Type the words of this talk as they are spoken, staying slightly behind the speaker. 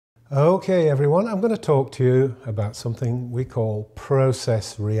Okay, everyone, I'm going to talk to you about something we call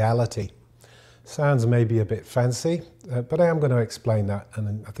process reality. Sounds maybe a bit fancy, but I am going to explain that,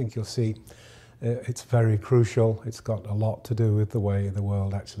 and I think you'll see it's very crucial. It's got a lot to do with the way the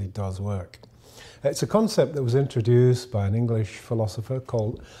world actually does work. It's a concept that was introduced by an English philosopher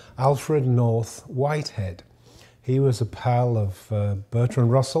called Alfred North Whitehead. He was a pal of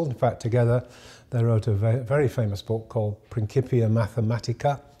Bertrand Russell. In fact, together they wrote a very famous book called Principia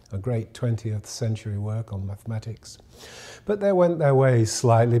Mathematica, a great 20th century work on mathematics. But they went their ways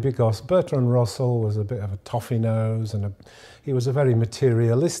slightly because Bertrand Russell was a bit of a toffee nose, and he was a very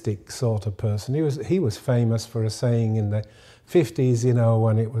materialistic sort of person. He was famous for a saying in the 50s, you know,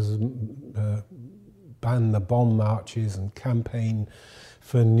 when it was ban the bomb marches and campaign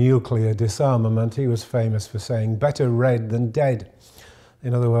for nuclear disarmament. He was famous for saying, "Better red than dead."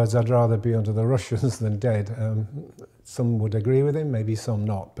 In other words, I'd rather be under the Russians than dead. Some would agree with him, maybe some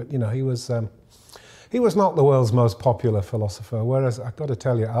not. But, you know, he was not the world's most popular philosopher, whereas I've got to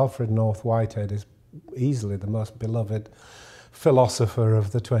tell you, Alfred North Whitehead is easily the most beloved philosopher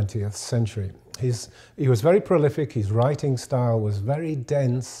of the 20th century. He was very prolific. His writing style was very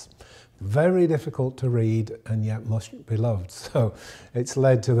dense, very difficult to read, and yet much beloved. So it's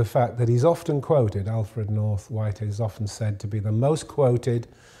led to the fact that he's often quoted. Alfred North Whitehead is often said to be the most quoted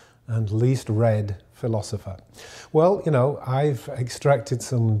and least read philosopher. Well, you know, I've extracted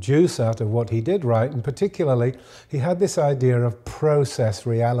some juice out of what he did write, and particularly he had this idea of process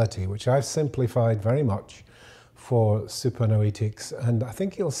reality, which I've simplified very much for supernoetics, and I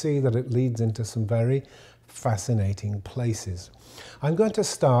think you'll see that it leads into some very fascinating places. I'm going to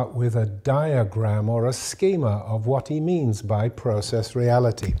start with a diagram or a schema of what he means by process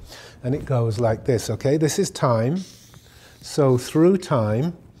reality. And it goes like this, okay? This is time. So through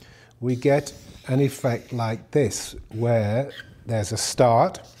time, we get an effect like this, where there's a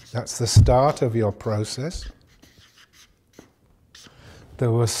start. That's the start of your process. There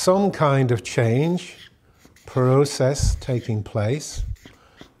was some kind of change, process taking place,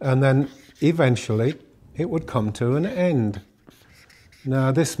 and then eventually it would come to an end.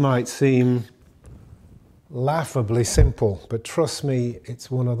 Now, this might seem laughably simple, but trust me,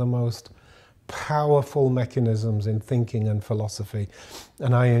 it's one of the most powerful mechanisms in thinking and philosophy,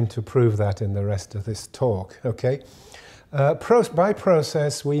 and I aim to prove that in the rest of this talk, okay? By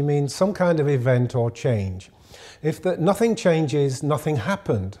process, we mean some kind of event or change. If nothing changes, nothing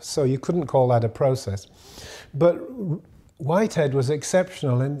happened, so you couldn't call that a process. But Whitehead was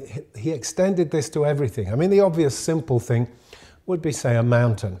exceptional, and he extended this to everything. I mean, the obvious simple thing would be, say, a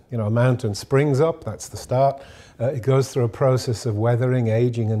mountain. You know, a mountain springs up, that's the start. It goes through a process of weathering,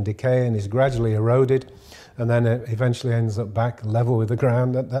 aging and decay, and is gradually eroded, and then it eventually ends up back level with the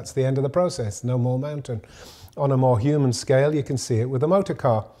ground. That's the end of the process, no more mountain. On a more human scale, you can see it with a motor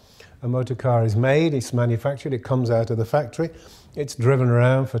car. A motor car is made, it's manufactured, it comes out of the factory, it's driven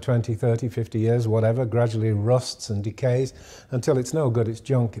around for 20, 30, 50 years, whatever, gradually rusts and decays until it's no good, it's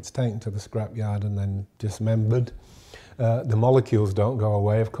junk, it's taken to the scrapyard and then dismembered. The molecules don't go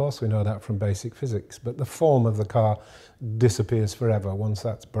away, of course, we know that from basic physics, but the form of the car disappears forever. Once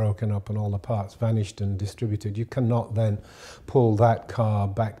that's broken up and all the parts vanished and distributed, you cannot then pull that car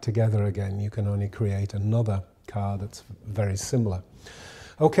back together again. You can only create another car that's very similar.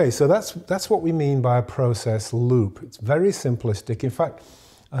 Okay, so that's what we mean by a process loop. It's very simplistic. In fact,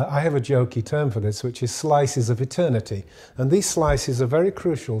 I have a jokey term for this, which is slices of eternity. And these slices are very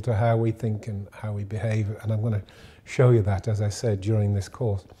crucial to how we think and how we behave, and I'm going to show you that, as I said, during this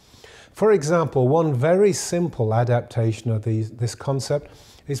course. For example, one very simple adaptation of this concept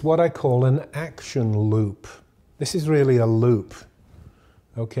is what I call an action loop. This is really a loop.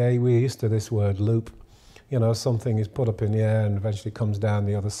 Okay, we're used to this word loop. You know, something is put up in the air and eventually comes down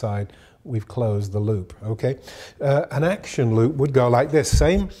the other side. We've closed the loop, okay? An action loop would go like this,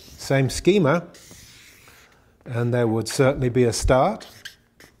 same schema, and there would certainly be a start.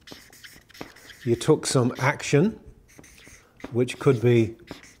 You took some action, which could be,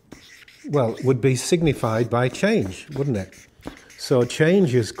 well, would be signified by change, wouldn't it? So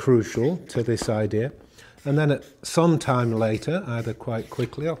change is crucial to this idea. And then at some time later, either quite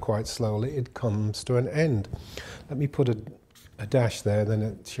quickly or quite slowly, it comes to an end. Let me put a dash there, then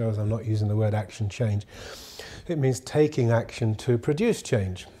it shows I'm not using the word action change. It means taking action to produce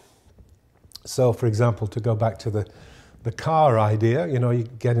change. So, for example, to go back to the car idea, you know, you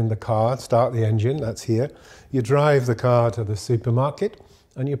get in the car, start the engine, that's here. You drive the car to the supermarket,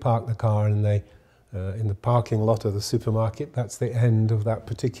 and you park the car in the parking lot of the supermarket. That's the end of that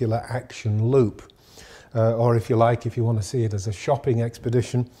particular action loop. Or if you like, if you want to see it as a shopping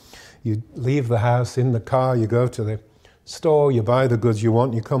expedition, you leave the house in the car, you go to the store, you buy the goods you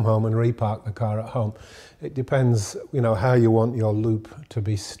want, you come home and repark the car at home. It depends, how you want your loop to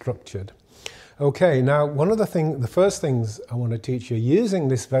be structured. Okay, now the first things I want to teach you using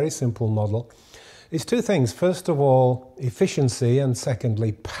this very simple model is two things. First of all, efficiency, and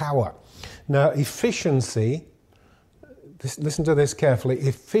secondly, power. Now, efficiency, listen to this carefully,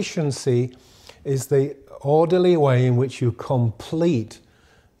 efficiency is the orderly way in which you complete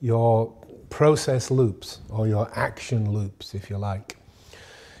your process loops, or your action loops, if you like.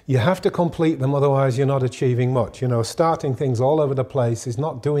 You have to complete them, otherwise you're not achieving much. Starting things all over the place is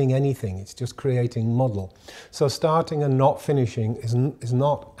not doing anything, it's just creating muddle. So starting and not finishing is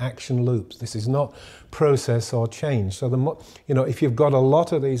not action loops. This is not process or change. So if you've got a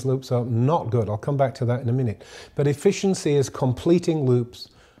lot of these loops, are not good. I'll come back to that in a minute. But efficiency is completing loops,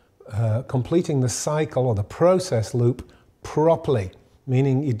 completing the cycle or the process loop properly,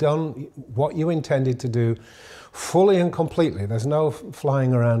 meaning you've done what you intended to do fully and completely. There's no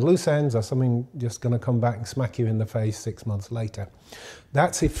flying around loose ends or something just going to come back and smack you in the face 6 months later.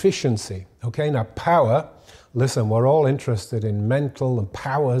 That's efficiency. Okay, now power, listen, we're all interested in mental and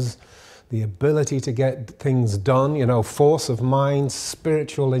powers, the ability to get things done, force of mind,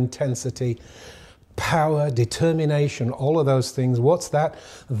 spiritual intensity, power, determination, all of those things. What's that?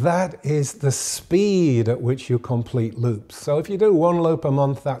 That is the speed at which you complete loops. So if you do 1 loop a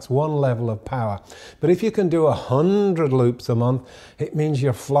month, that's one level of power. But if you can do 100 loops a month, it means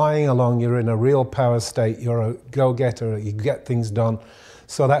you're flying along, you're in a real power state, you're a go-getter, you get things done.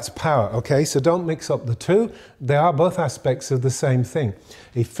 So that's power, okay? So don't mix up the two. They are both aspects of the same thing.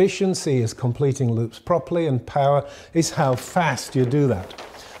 Efficiency is completing loops properly, and power is how fast you do that.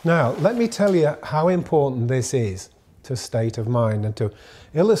 Now, let me tell you how important this is to state of mind. And to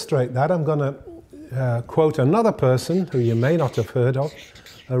illustrate that, I'm going to quote another person who you may not have heard of,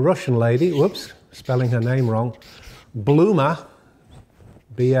 a Russian lady, whoops, spelling her name wrong, Bluma,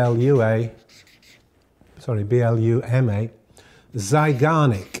 B-L-U-M-A,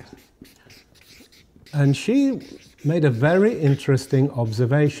 Zygarnik. And she made a very interesting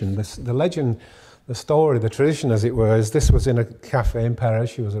observation. The legend, the story, the tradition, as it were, is this was in a cafe in Paris.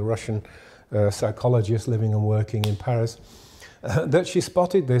 She was a Russian psychologist living and working in Paris, that she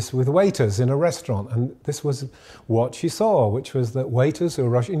spotted this with waiters in a restaurant. And this was what she saw, which was that waiters who were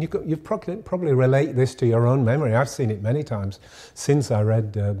Russian, and you probably relate this to your own memory. I've seen it many times since I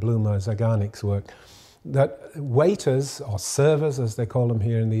read Bluma Zygarnik's work, that waiters, or servers as they call them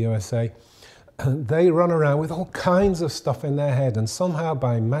here in the USA, they run around with all kinds of stuff in their head, and somehow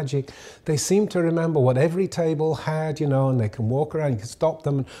by magic they seem to remember what every table had, and they can walk around, you can stop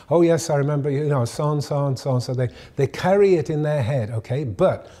them, and, oh yes, I remember, so and so and so and so. They carry it in their head, okay?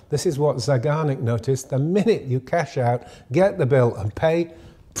 But this is what Zygarnik noticed: the minute you cash out, get the bill and pay,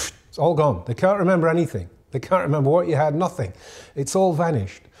 it's all gone. They can't remember anything. They can't remember what you had, nothing. It's all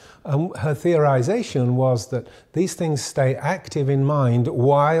vanished. And her theorization was that these things stay active in mind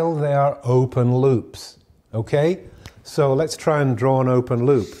while they are open loops. Okay? So let's try and draw an open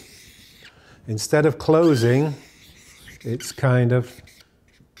loop. Instead of closing, it's kind of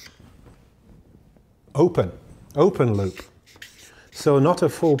open loop. So not a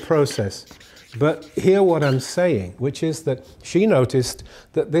full process. But hear what I'm saying, which is that she noticed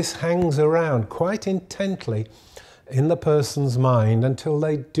that this hangs around quite intently in the person's mind until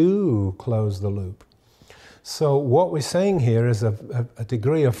they do close the loop. So what we're saying here is a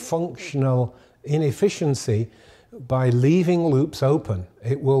degree of functional inefficiency by leaving loops open.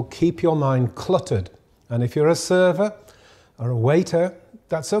 It will keep your mind cluttered. And if you're a server or a waiter,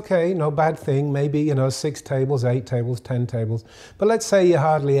 that's okay, no bad thing. Maybe, 6 tables, 8 tables, 10 tables. But let's say you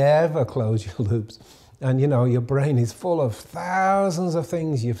hardly ever close your loops. And your brain is full of thousands of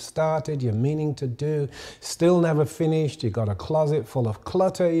things you've started, you're meaning to do, still never finished. You've got a closet full of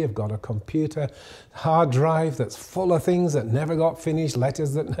clutter, you've got a computer hard drive that's full of things that never got finished,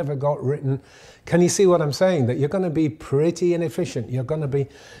 letters that never got written. Can you see what I'm saying? That you're going to be pretty inefficient. You're going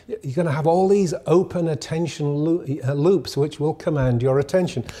to have all these open attention loops which will command your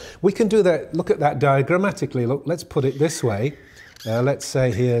attention. We can do that, look at that diagrammatically. Look, let's put it this way. Let's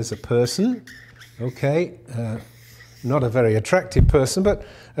say here's a person. Okay, not a very attractive person,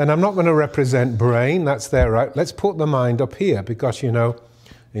 and I'm not going to represent brain, that's there, right? Let's put the mind up here, because, in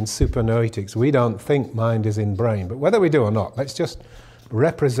supernoetics, we don't think mind is in brain. But whether we do or not, let's just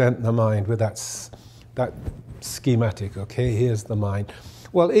represent the mind with that schematic, okay? Here's the mind.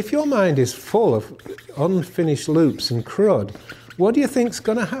 Well, if your mind is full of unfinished loops and crud, what do you think's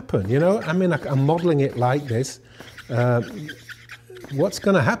going to happen? I'm modeling it like this. What's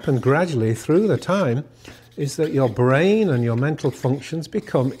going to happen gradually through the time is that your brain and your mental functions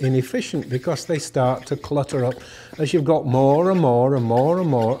become inefficient because they start to clutter up as you've got more and more and more and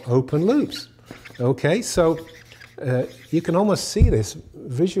more open loops. Okay, so you can almost see this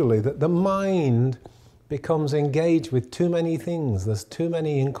visually, that the mind becomes engaged with too many things. There's too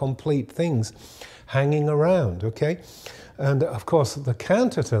many incomplete things hanging around, okay? And of course, the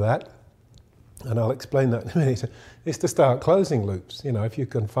counter to that, and I'll explain that in a minute, is to start closing loops. You know, if you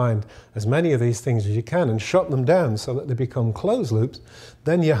can find as many of these things as you can and shut them down so that they become closed loops,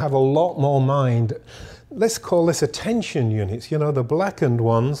 then you have a lot more mind. Let's call this attention units. You know, the blackened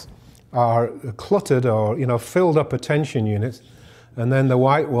ones are cluttered or, you know, filled up attention units, and then the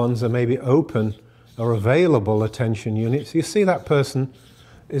white ones are maybe open or available attention units. You see that person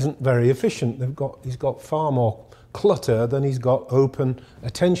isn't very efficient. He's got far more clutter than he's got open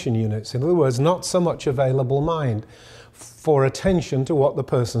attention units. In other words, not so much available mind for attention to what the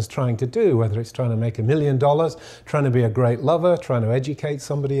person's trying to do, whether it's trying to make $1 million, trying to be a great lover, trying to educate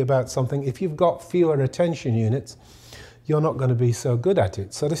somebody about something. If you've got fewer attention units, you're not going to be so good at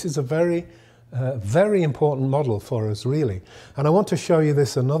it. So this is a very important model for us, really. And I want to show you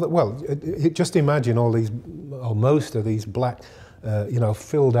this just imagine all these, or most of these black,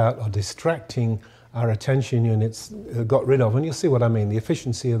 filled out or distracting our attention units got rid of, and you'll see what I mean. The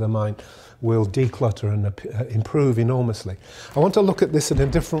efficiency of the mind will declutter and improve enormously. I want to look at this in a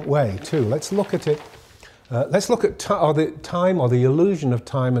different way too. Let's look at it. Let's look at the time or the illusion of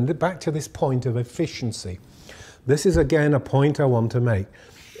time, and back to this point of efficiency. This is again a point I want to make.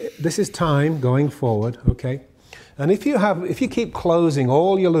 This is time going forward, okay? And if you keep closing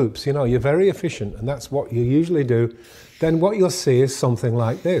all your loops, you know, you're very efficient, and that's what you usually do, then what you'll see is something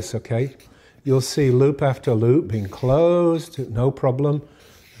like this, okay? You'll see loop after loop being closed, no problem.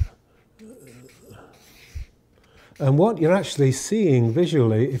 And what you're actually seeing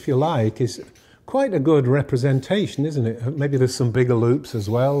visually, if you like, is quite a good representation, isn't it? Maybe there's some bigger loops as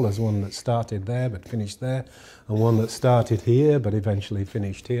well. There's one that started there but finished there, and one that started here but eventually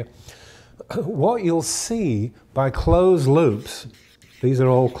finished here. What you'll see by closed loops, these are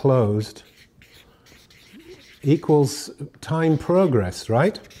all closed, equals time progress,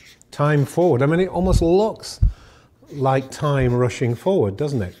 right? Time forward. I mean, it almost looks like time rushing forward,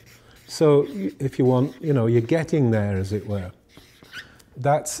 doesn't it? So if you want, you know, you're getting there, as it were.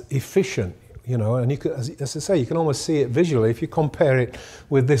 That's efficient, you know, and you could, as I say, you can almost see it visually if you compare it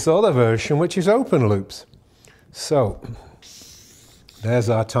with this other version, which is open loops. So there's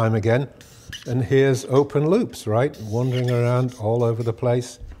our time again, and here's open loops, right? Wandering around all over the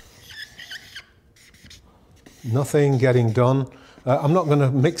place. Nothing getting done. I'm not going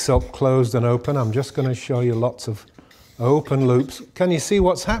to mix up closed and open. I'm just going to show you lots of open loops. Can you see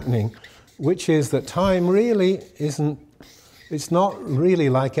what's happening? Which is that time really isn't, it's not really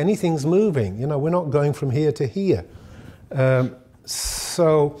like anything's moving. You know, we're not going from here to here.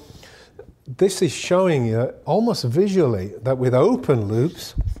 So this is showing you almost visually that with open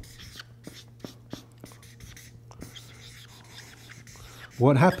loops,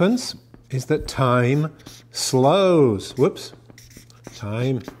 what happens is that time slows. Whoops.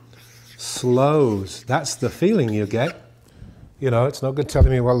 Time slows. That's the feeling you get. You know, it's not good telling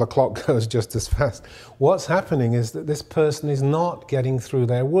me, well, the clock goes just as fast. What's happening is that this person is not getting through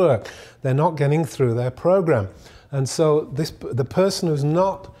their work. They're not getting through their program. And so the person who's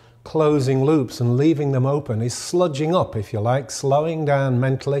not closing loops and leaving them open is sludging up, if you like, slowing down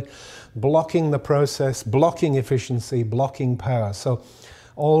mentally, blocking the process, blocking efficiency, blocking power. So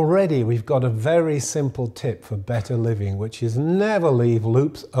already we've got a very simple tip for better living, which is never leave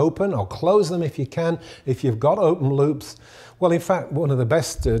loops open, or close them if you can. If you've got open loops, well, in fact, one of the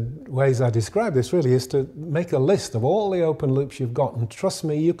best ways I describe this really is to make a list of all the open loops you've got. And trust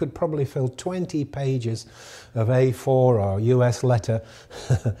me, you could probably fill 20 pages of A4 or US letter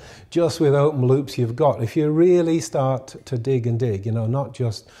just with open loops you've got. If you really start to dig and dig, you know, not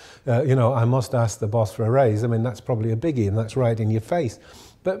just, I must ask the boss for a raise. I mean, that's probably a biggie, and that's right in your face.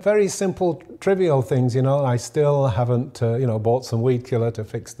 But very simple, trivial things, you know, I still haven't, bought some weed killer to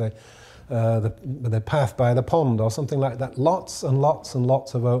fix the path by the pond or something like that. Lots and lots and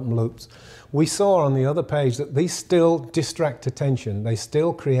lots of open loops. We saw on the other page that these still distract attention. They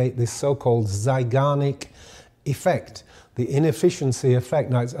still create this so-called Zeigarnik effect, the inefficiency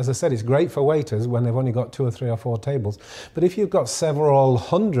effect. Now, as I said, it's great for waiters when they've only got 2 or 3 or 4 tables. But if you've got several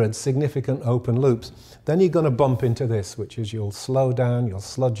hundred significant open loops, then you're going to bump into this, which is you'll slow down, you'll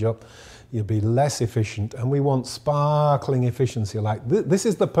sludge up, you'll be less efficient. And we want sparkling efficiency. Like this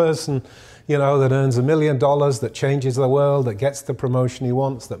is the person, you know, that earns $1 million, that changes the world, that gets the promotion he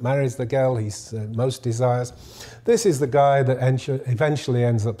wants, that marries the girl he most desires. This is the guy that eventually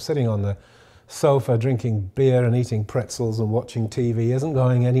ends up sitting on the sofa drinking beer and eating pretzels and watching TV isn't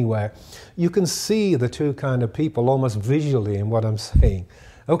going anywhere. You can see the two kind of people almost visually in what I'm saying.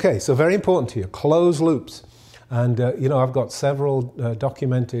 Okay, so very important to you, closed loops. And, you know, I've got several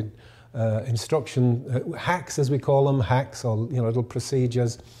documented instruction hacks, as we call them, hacks or, you know, little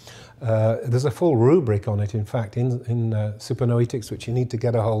procedures. There's a full rubric on it, in fact, in Supernoetics, which you need to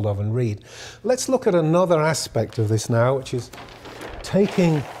get a hold of and read. Let's look at another aspect of this now, which is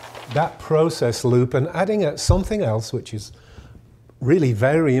taking that process loop and adding something else, which is really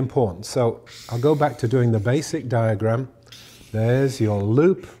very important. So I'll go back to doing the basic diagram. There's your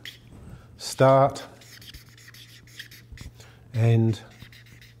loop, start, end,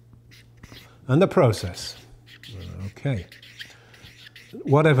 and the process. Okay.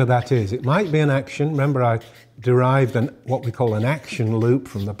 Whatever that is. It might be an action. Remember, I derived what we call an action loop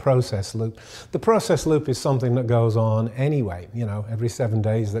from the process loop. The process loop is something that goes on anyway. You know, every 7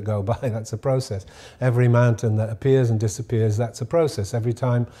 days that go by, that's a process. Every mountain that appears and disappears, that's a process. Every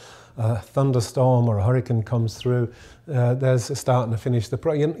time a thunderstorm or a hurricane comes through, there's a start and a finish.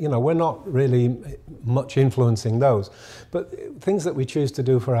 You know, we're not really much influencing those. But things that we choose to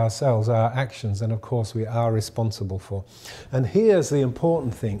do for ourselves are actions, and of course we are responsible for. And here's the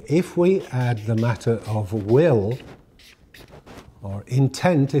important thing. If we add the matter of will, or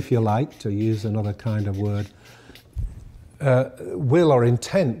intent, if you like, to use another kind of word, will or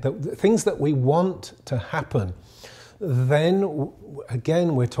intent, things that we want to happen, then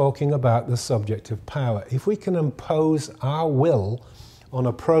again we're talking about the subject of power. If we can impose our will on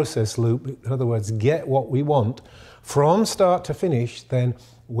a process loop, in other words, get what we want from start to finish, then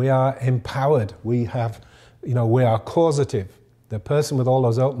we are empowered. We have, you know, we are causative. The person with all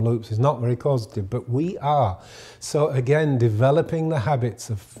those open loops is not very causative, but we are. So again, developing the habits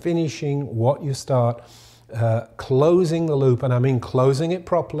of finishing what you start, closing the loop, and I mean closing it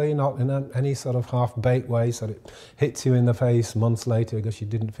properly, not in any sort of half-baked way so that it hits you in the face months later because you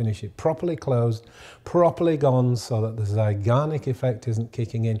didn't finish it. Properly closed, properly gone, so that the Zeigarnik effect isn't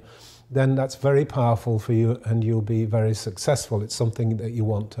kicking in. Then that's very powerful for you and you'll be very successful. It's something that you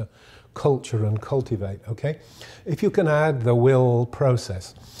want to culture and cultivate, okay? If you can add the will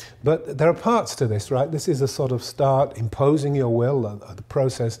process. But there are parts to this, right? This is a sort of start, imposing your will, the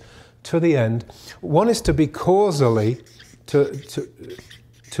process, to the end. One is to be causally, to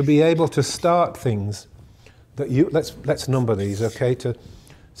be able to start things that you, let's number these, okay? To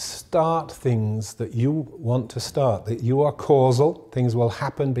start things that you want to start, that you are causal. Things will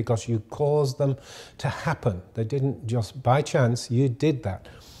happen because you caused them to happen. They didn't just by chance, you did that.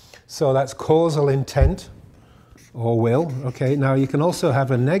 So that's causal intent or will, okay? Now you can also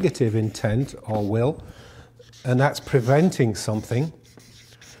have a negative intent or will, and that's preventing something.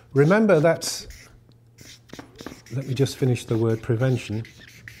 Remember, let me just finish the word prevention.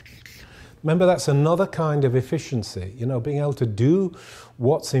 Remember, that's another kind of efficiency, you know, being able to do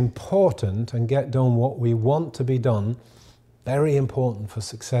what's important and get done what we want to be done, very important for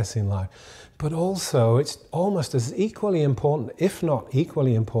success in life. But also, it's almost as equally important, if not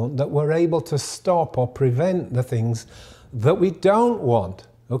equally important, that we're able to stop or prevent the things that we don't want.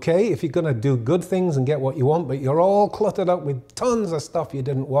 Okay, if you're going to do good things and get what you want, but you're all cluttered up with tons of stuff you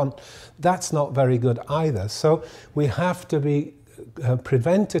didn't want, that's not very good either. So we have to be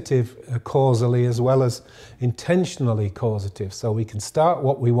preventative causally as well as intentionally causative. So we can start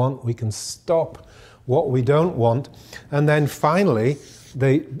what we want, we can stop what we don't want, and then finally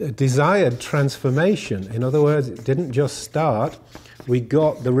the desired transformation. In other words, it didn't just start, we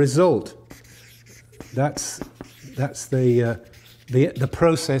got the result. That's the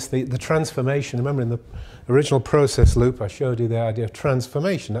process, the transformation. Remember, in the original process loop, I showed you the idea of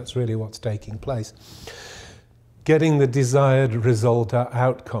transformation. That's really what's taking place. Getting the desired result or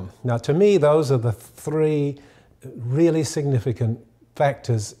outcome. Now, to me, those are the three really significant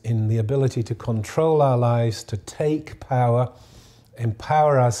factors in the ability to control our lives, to take power,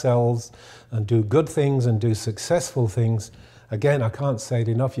 empower ourselves, and do good things and do successful things. Again, I can't say it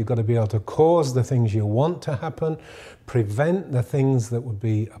enough, you've got to be able to cause the things you want to happen, prevent the things that would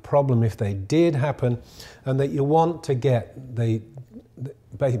be a problem if they did happen, and that you want to get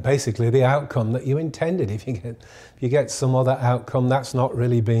basically the outcome that you intended. If you get some other outcome, that's not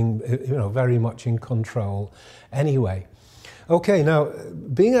really being, you know, very much in control anyway. Okay, now,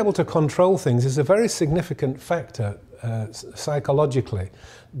 being able to control things is a very significant factor psychologically.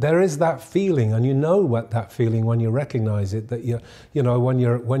 There is that feeling, and you know what that feeling when you recognize it, that you know, when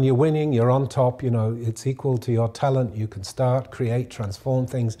you're winning, you're on top, you know, it's equal to your talent, you can start, create, transform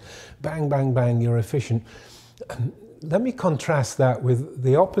things, bang, bang, bang, you're efficient. Let me contrast that with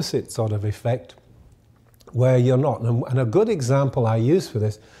the opposite sort of effect, where you're not. And a good example I use for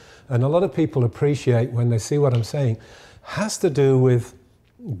this, And a lot of people appreciate when they see what I'm saying, has to do with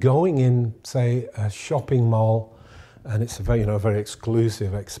going in, say, a shopping mall, and it's a very, very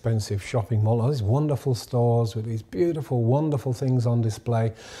exclusive, expensive shopping mall. All these wonderful stores with these beautiful, wonderful things on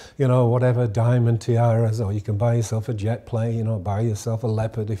display. Whatever, diamond tiaras, or you can buy yourself a jet plane, buy yourself a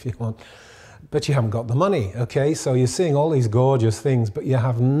leopard if you want. But you haven't got the money, okay? So you're seeing all these gorgeous things, but you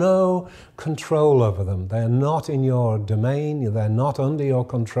have no control over them. They're not in your domain. They're not under your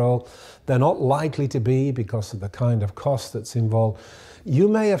control. They're not likely to be because of the kind of cost that's involved. You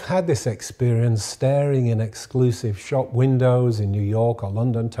may have had this experience staring in exclusive shop windows in New York or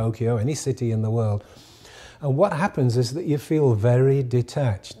London, Tokyo, any city in the world. And what happens is that you feel very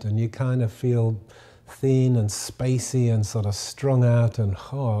detached and you kind of feel thin and spacey and sort of strung out, and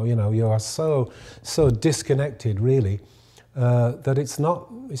you are so disconnected really that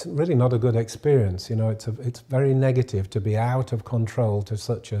it's really not a good experience. It's very negative to be out of control to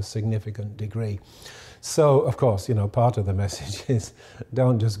such a significant degree. So, of course, part of the message is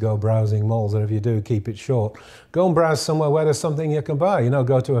don't just go browsing malls, or if you do, keep it short. Go and browse somewhere where there's something you can buy.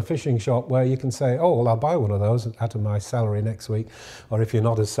 Go to a fishing shop where you can say, oh, well, I'll buy one of those out of my salary next week. Or if you're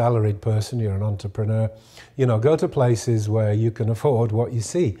not a salaried person, you're an entrepreneur, go to places where you can afford what you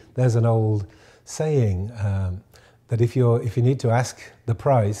see. There's an old saying that if you need to ask the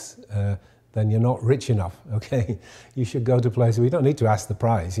price, then you're not rich enough, okay? You should go to places where you don't need to ask the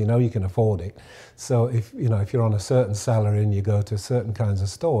price, you can afford it. So if you're on a certain salary and you go to certain kinds of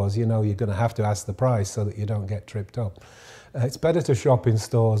stores, you're going to have to ask the price so that you don't get tripped up. It's better to shop in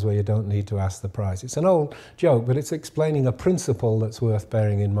stores where you don't need to ask the price. It's an old joke, but it's explaining a principle that's worth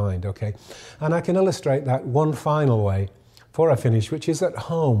bearing in mind, okay? And I can illustrate that one final way before I finish, which is at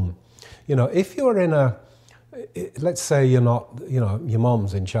home. If you're in let's say you're not, your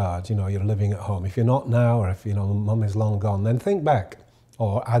mom's in charge, you're living at home. If you're not now, or if, mum is long gone, then think back,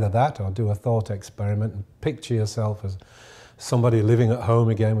 or either that, or do a thought experiment and picture yourself as somebody living at home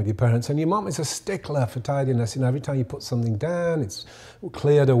again with your parents. And your mum is a stickler for tidiness. Every time you put something down, it's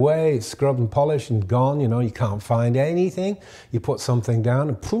cleared away, it's scrubbed and polished and gone. You can't find anything. You put something down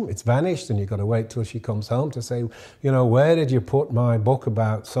and boom, it's vanished, and you've got to wait till she comes home to say, where did you put my book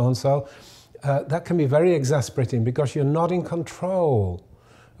about so-and-so? That can be very exasperating because you're not in control.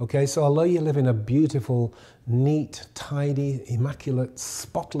 Okay, so although you live in a beautiful, neat, tidy, immaculate,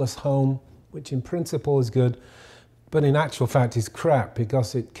 spotless home, which in principle is good, but in actual fact is crap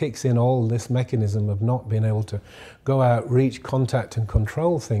because it kicks in all this mechanism of not being able to go out, reach, contact and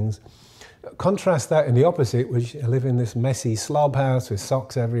control things. Contrast that in the opposite, which you live in this messy slob house with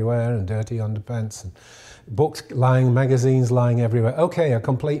socks everywhere and dirty underpants and books lying, magazines lying everywhere. Okay, a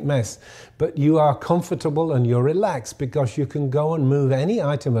complete mess. But you are comfortable and you're relaxed because you can go and move any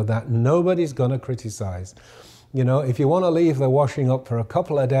item of that. Nobody's going to criticize. If you want to leave the washing up for a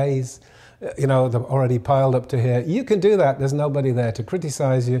couple of days, they're already piled up to here, you can do that. There's nobody there to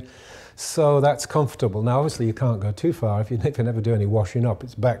criticize you. So that's comfortable. Now, obviously, you can't go too far. If you never do any washing up,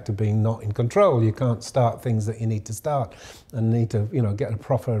 it's back to being not in control. You can't start things that you need to start and need to, get a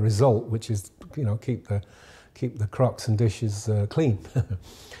proper result, which is, keep the crocks and dishes clean.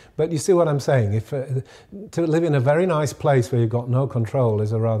 But you see what I'm saying? If to live in a very nice place where you've got no control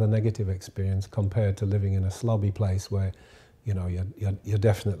is a rather negative experience compared to living in a slobby place where you're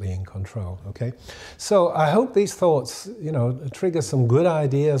definitely in control, okay? So I hope these thoughts, trigger some good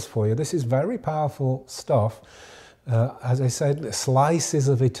ideas for you. This is very powerful stuff. As I said, slices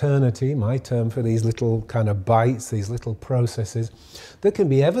of eternity, my term for these little kind of bites, these little processes that can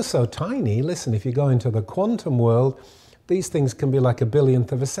be ever so tiny. Listen, if you go into the quantum world, these things can be like a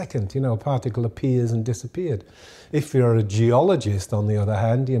billionth of a second. A particle appears and disappeared. If you're a geologist, on the other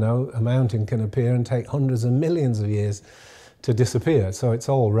hand, a mountain can appear and take hundreds of millions of years to disappear. So it's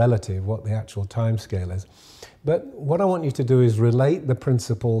all relative what the actual time scale is. But what I want you to do is relate the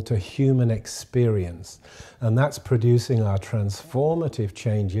principle to human experience. And that's producing our transformative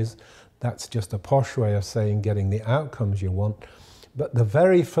changes. That's just a posh way of saying getting the outcomes you want. But the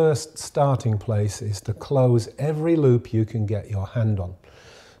very first starting place is to close every loop you can get your hand on.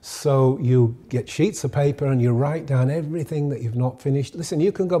 So you get sheets of paper and you write down everything that you've not finished. Listen,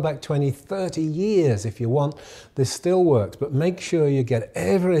 you can go back 20, 30 years if you want. This still works, but make sure you get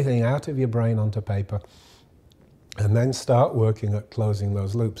everything out of your brain onto paper and then start working at closing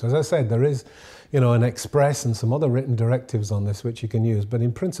those loops. As I said, there is, an express and some other written directives on this which you can use, but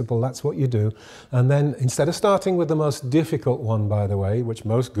in principle, that's what you do. And then instead of starting with the most difficult one, by the way, which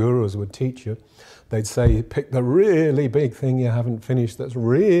most gurus would teach you, they'd say, pick the really big thing you haven't finished that's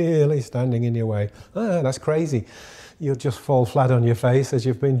really standing in your way. That's crazy. You'll just fall flat on your face as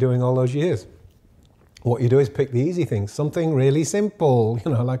you've been doing all those years. what you do is pick the easy things, something really simple,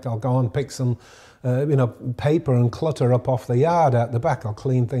 like I'll go and pick some, paper and clutter up off the yard out the back. I'll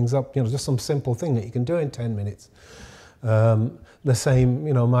clean things up, just some simple thing that you can do in 10 minutes. The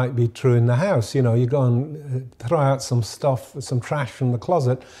same, might be true in the house. You go and throw out some stuff, some trash from the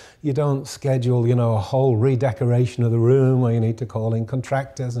closet. You don't schedule, a whole redecoration of the room where you need to call in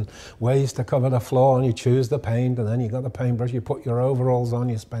contractors and ways to cover the floor, and you choose the paint, and then you got the paintbrush, you put your overalls on,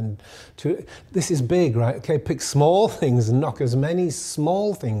 you spend this is big, right? Okay, pick small things and knock as many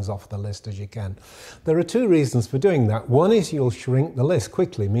small things off the list as you can. There are two reasons for doing that. One is you'll shrink the list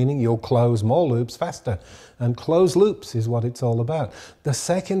quickly, meaning you'll close more loops faster, and close loops is what it's all about. The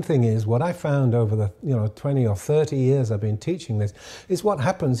second thing is, what I found over the 20 or 30 years I've been teaching this, is what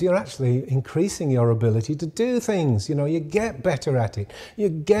happens, you're actually increasing your ability to do things. You get better at it. You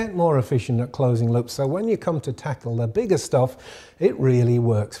get more efficient at closing loops. So when you come to tackle the bigger stuff, it really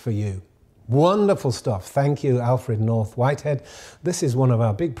works for you. Wonderful stuff. Thank you, Alfred North Whitehead. This is one of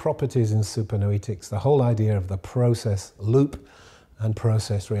our big properties in Supernoetics, the whole idea of the process loop and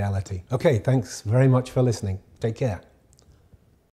process reality. Okay, thanks very much for listening. Take care.